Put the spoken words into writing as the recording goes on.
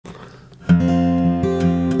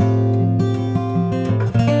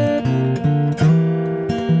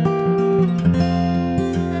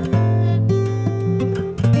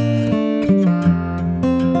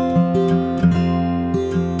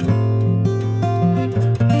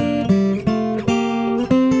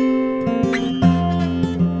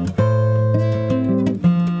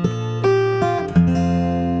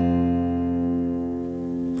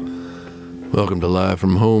Welcome to Live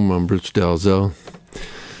from Home. I'm Bruce Dalzell.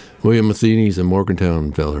 William Matheny's a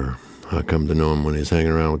Morgantown feller. I come to know him when he was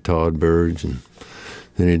hanging around with Todd Burge, and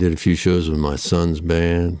then he did a few shows with my son's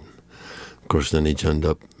band. Of course, then he joined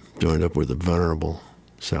up with the venerable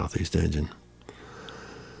Southeast Engine.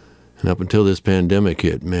 And up until this pandemic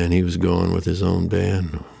hit, man, he was going with his own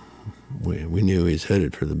band. We knew he was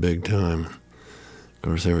headed for the big time. Of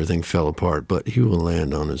course, everything fell apart, but he will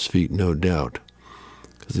land on his feet, no doubt,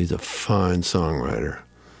 because he's a fine songwriter,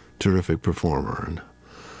 terrific performer, and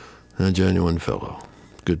a genuine fellow.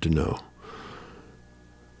 Good to know.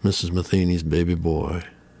 Mrs. Matheny's baby boy,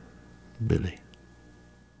 Billy.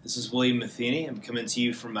 This is William Matheny. I'm coming to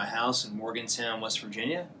you from my house in Morgantown, West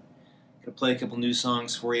Virginia. I'm going to play a couple new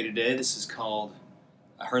songs for you today. This is called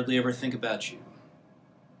I Hardly Ever Think About You.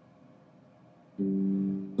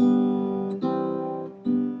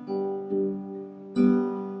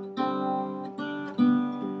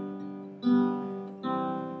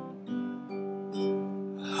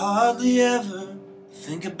 I hardly ever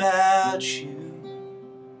think about you,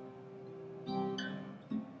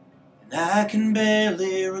 and I can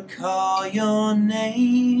barely recall your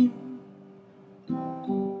name. I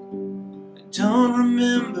don't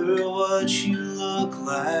remember what you look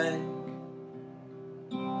like,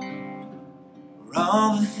 or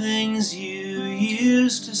all the things you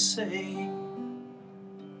used to say.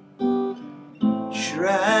 Sure,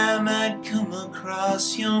 I might come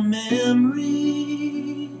across your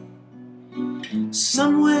memory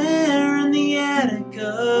somewhere in the attic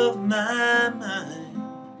of my mind,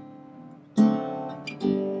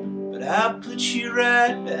 but I'll put you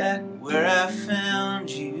right back where I found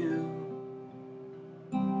you,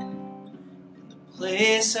 in the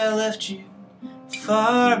place I left you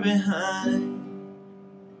far behind.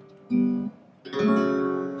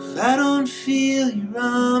 If I don't feel your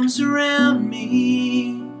arms around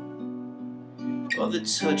me, or the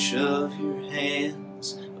touch of your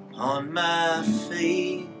hands upon my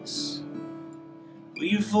face, where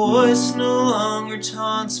your voice no longer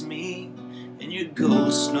taunts me, and your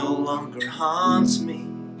ghost no longer haunts me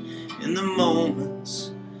in the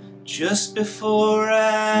moments just before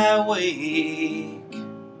I wake,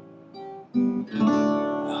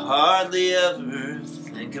 I hardly ever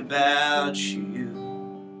think about you.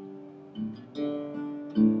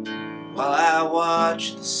 While I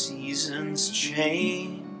watch the seasons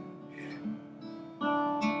change,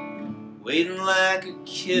 waiting like a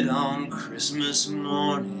kid on Christmas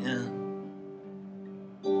morning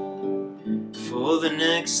for the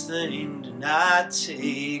next thing to not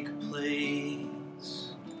take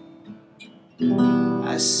place.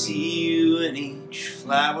 I see you in each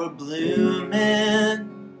flower blooming,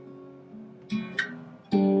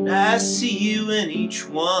 and I see you in each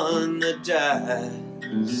one that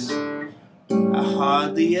dies. I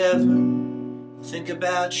hardly ever think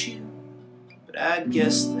about you, but I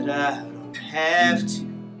guess that I don't have to,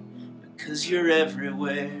 because you're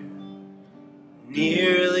everywhere,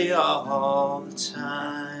 nearly all the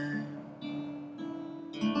time.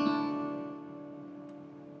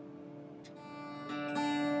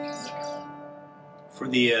 For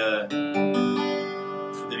the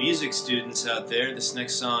music students out there, this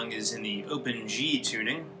next song is in the open G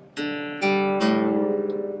tuning.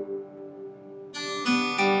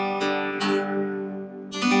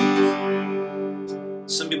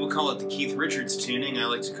 Some people call it the Keith Richards tuning. I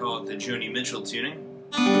like to call it the Joni Mitchell tuning.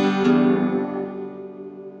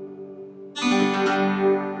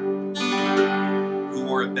 Who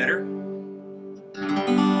wore it better?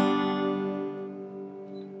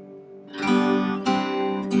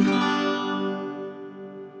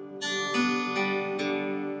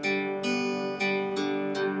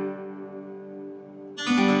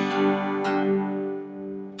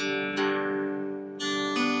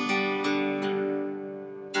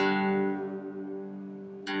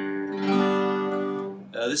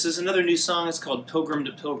 This is another new song. It's called Pilgrim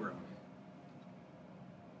to Pilgrim.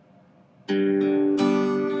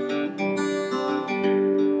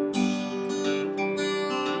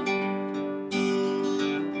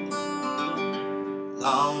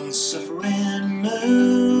 Long-suffering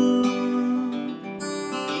moon,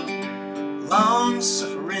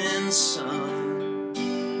 long-suffering sun,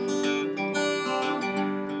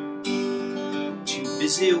 too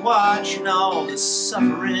busy watching all the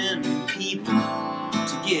suffering people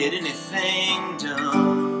to get anything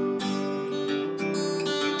done.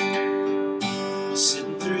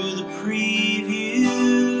 Sitting through the previews,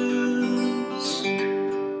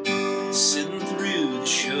 sitting through the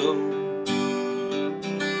show,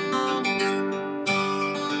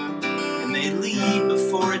 and they leave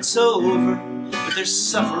before it's over, but they're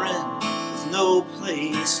suffering with no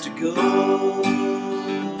place to go.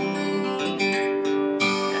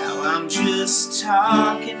 Now I'm just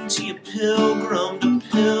talking to you, pilgrim to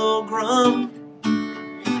pilgrim.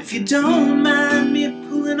 If you don't mind me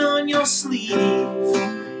pulling on your sleeve.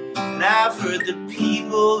 And I've heard that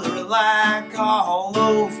people are alike all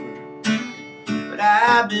over, but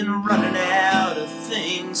I've been running out of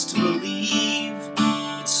things to believe.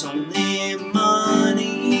 It's only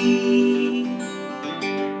money,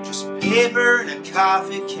 just paper and a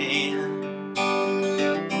coffee can.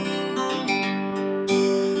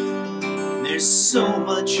 And there's so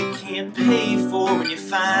much you can't pay for when you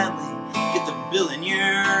finally get the bill in your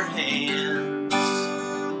hands.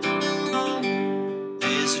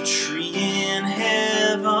 There's a tree in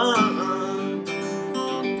heaven,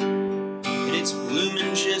 and it's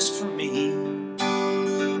blooming just for me.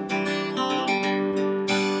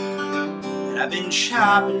 And I've been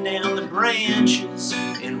chopping down the branches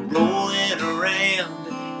and rolling around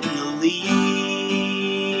in the leaves.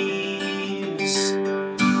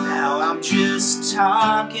 Now I'm just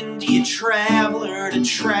talking to you, traveler to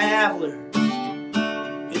traveler.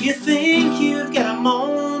 If you think you've got a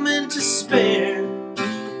moment to spare,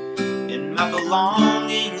 and my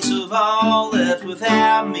belongings have all left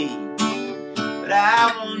without me, but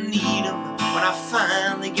I won't need them when I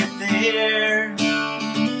finally get there.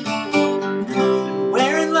 And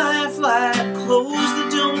wearing lifelike clothes that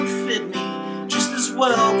don't fit me, just as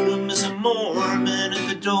welcome as a Mormon at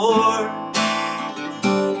the door.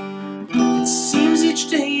 It seems each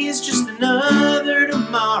day is just another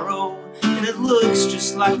tomorrow, and it looks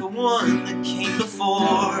just like the one that came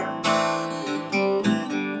before.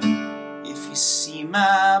 If you see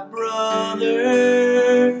my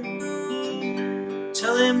brother,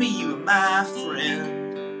 tell him you are my friend.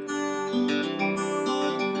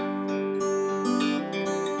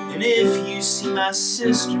 And if you see my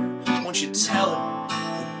sister, won't you tell her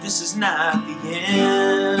that this is not the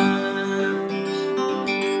end?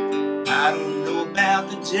 I don't know about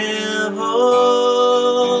the devil,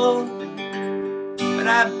 but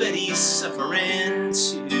I bet he's suffering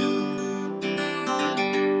too.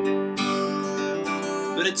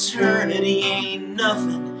 But eternity ain't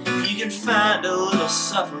nothing if you can find a little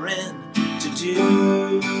suffering to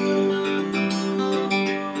do.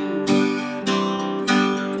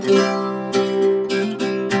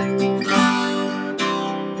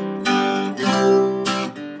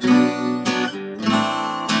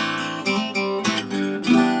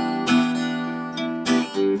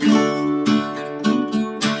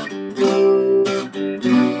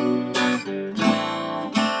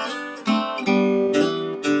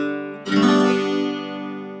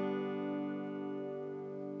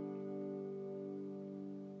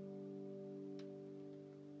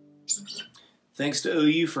 Thanks to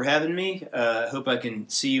OU for having me. Hope I can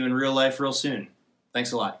see you in real life real soon.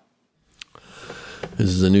 Thanks a lot. This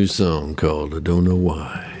is a new song called I Don't Know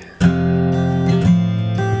Why.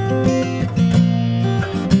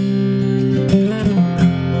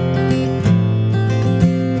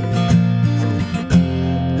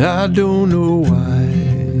 I don't know why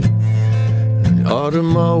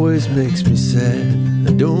autumn always makes me sad.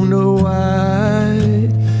 I don't know why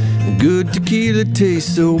good tequila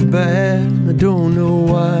tastes so bad. I don't know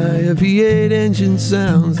why a V8 engine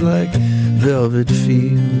sounds like velvet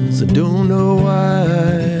fields. I don't know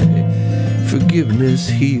why forgiveness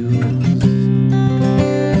heals.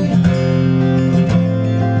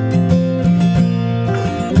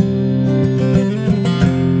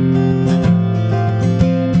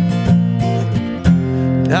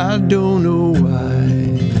 I don't know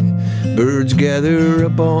why birds gather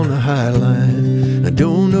up on the high line. I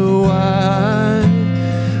don't know why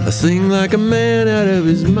I sing like a man out of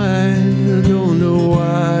his mind. I don't know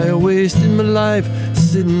why I wasted my life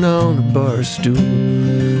sitting on a bar stool.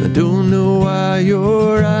 I don't know why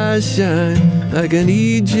your eyes shine like an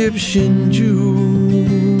Egyptian jewel.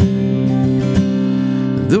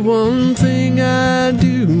 The one thing I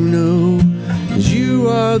do know is you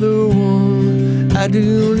are the one. I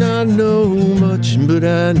do not know much, but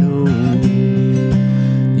I know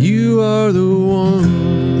you are the one.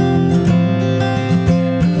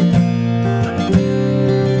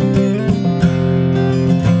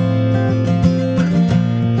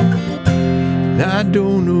 I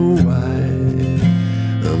don't know why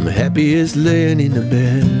I'm happiest laying in the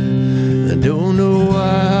bed. I don't know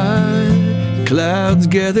why clouds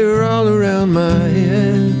gather all around my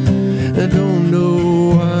head. I don't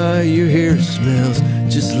know why your hair smells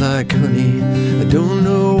just like honey. I don't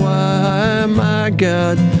know why my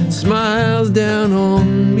God smiles down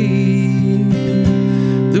on me.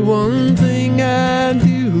 The one thing I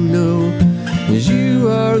do know 'cause you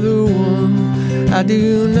are the one. I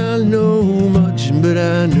do not know much, but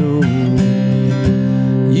I know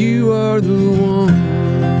you are the one.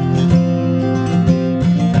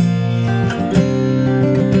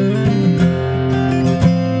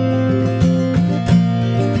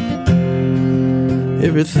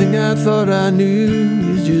 Everything I thought I knew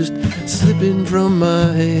is just slipping from my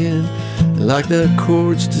hand, like the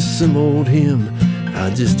chords to some old hymn I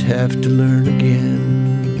just have to learn again.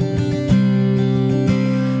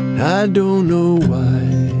 I don't know why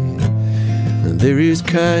there is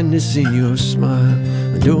kindness in your smile.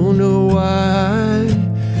 I don't know why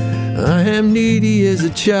I am needy as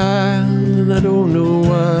a child, and I don't know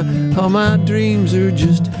why all my dreams are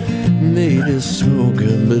just made of smoke.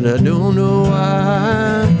 But I don't know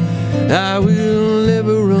why I will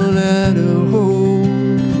never run out of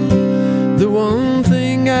hope. The one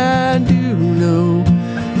thing I do know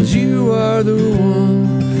is you are the one.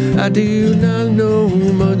 I do not know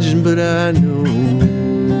much, but I know.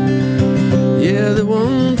 Yeah, the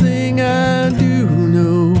one thing I do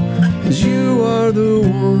know is you are the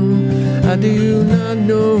one. I do not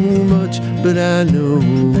know much, but I know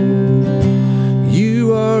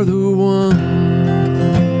you are the one.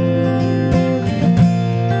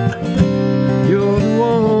 You're the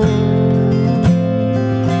one.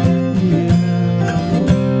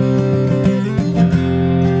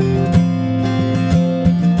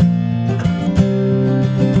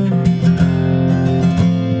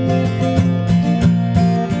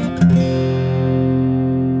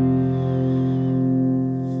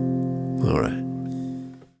 All right.